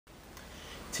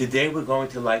Today we're going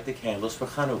to light the candles for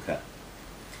Chanukiah.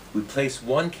 We place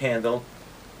one candle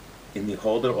in the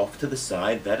holder off to the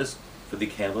side. That is for the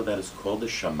candle that is called the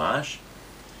shamash.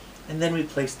 And then we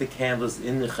place the candles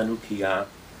in the Chanukiah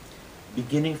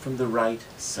beginning from the right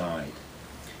side.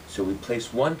 So we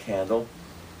place one candle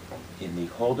in the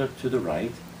holder to the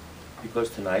right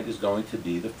because tonight is going to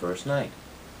be the first night.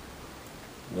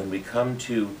 When we come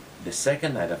to the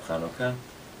second night of Chanukiah,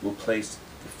 we'll place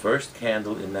the first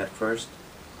candle in that first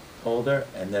holder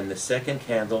and then the second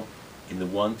candle in the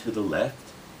one to the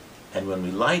left. And when we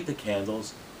light the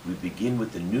candles, we begin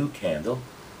with the new candle,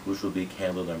 which will be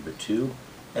candle number 2,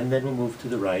 and then we'll move to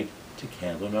the right to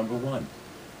candle number 1.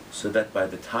 So that by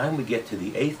the time we get to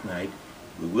the 8th night,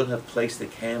 we will have placed the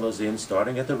candles in,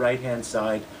 starting at the right-hand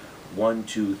side, 1,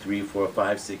 2, 3, 4,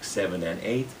 5, 6, 7, and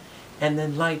 8, and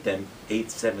then light them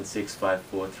 8, 7, 6, 5,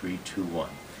 4, 3, 2, 1.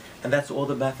 And that's all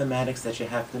the mathematics that you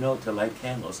have to know to light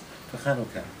candles for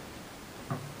Chanukiah.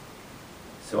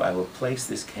 So I will place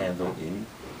this candle in,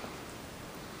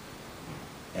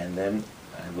 and then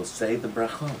I will say the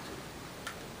brachot.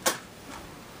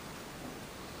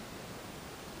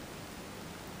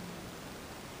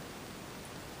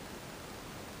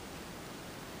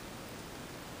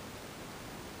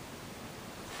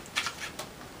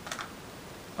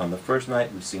 On the first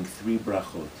night, we sing 3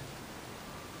 brachot.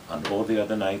 On all the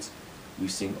other nights, we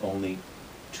sing only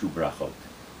 2 brachot.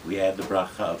 We add the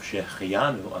bracha of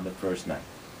Shehecheyanu on the first night.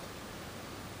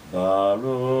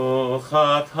 Baruch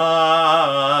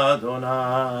atah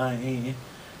Adonai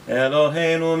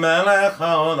Eloheinu melech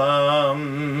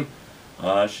haolam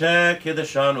asher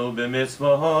kiddushanu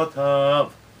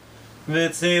b'mitzvotav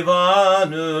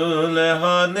v'tzivanu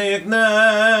lehadlik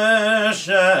ner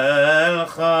shel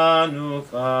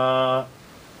Chanukah.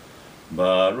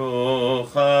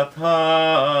 Baruch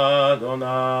atah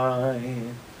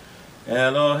Adonai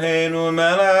Eloheinu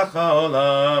melech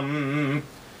haolam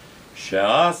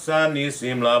She'asa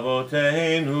nisim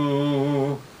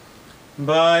lavoteinu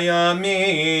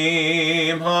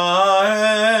bayamim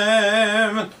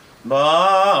ha'em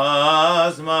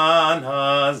b'azman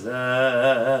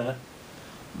hazeh.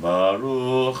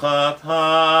 Baruch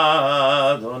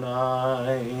atah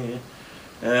Adonai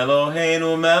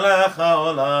Eloheinu melech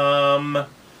haolam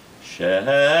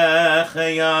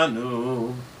Shehecheyanu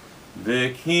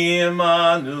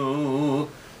v'kiyamanu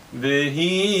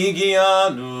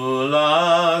v'higianu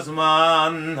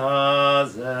lazman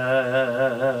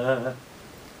hazeh.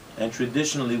 And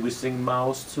traditionally we sing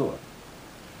Ma'os Tzur.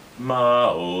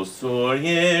 Ma'os Tzur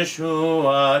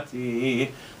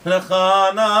Yeshuati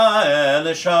L'chana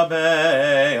el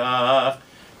shabeach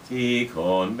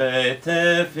Tikon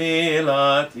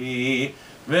betefilati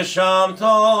V'sham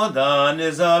toda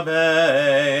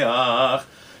nizabeach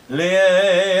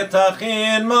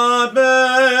Li'etachin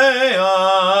mabeach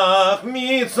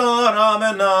Mitzora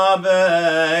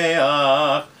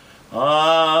menabeach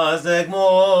Az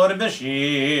egmor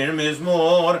b'shir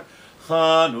mizmor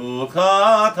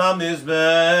Chanukat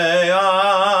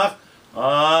hamizbeach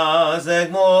Az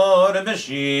egmor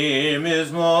b'shir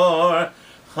mizmor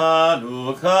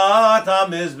Chanukat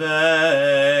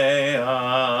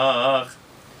hamizbeach.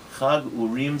 Chag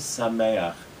Urim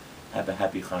Sameach. Have a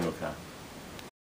happy Chanukah.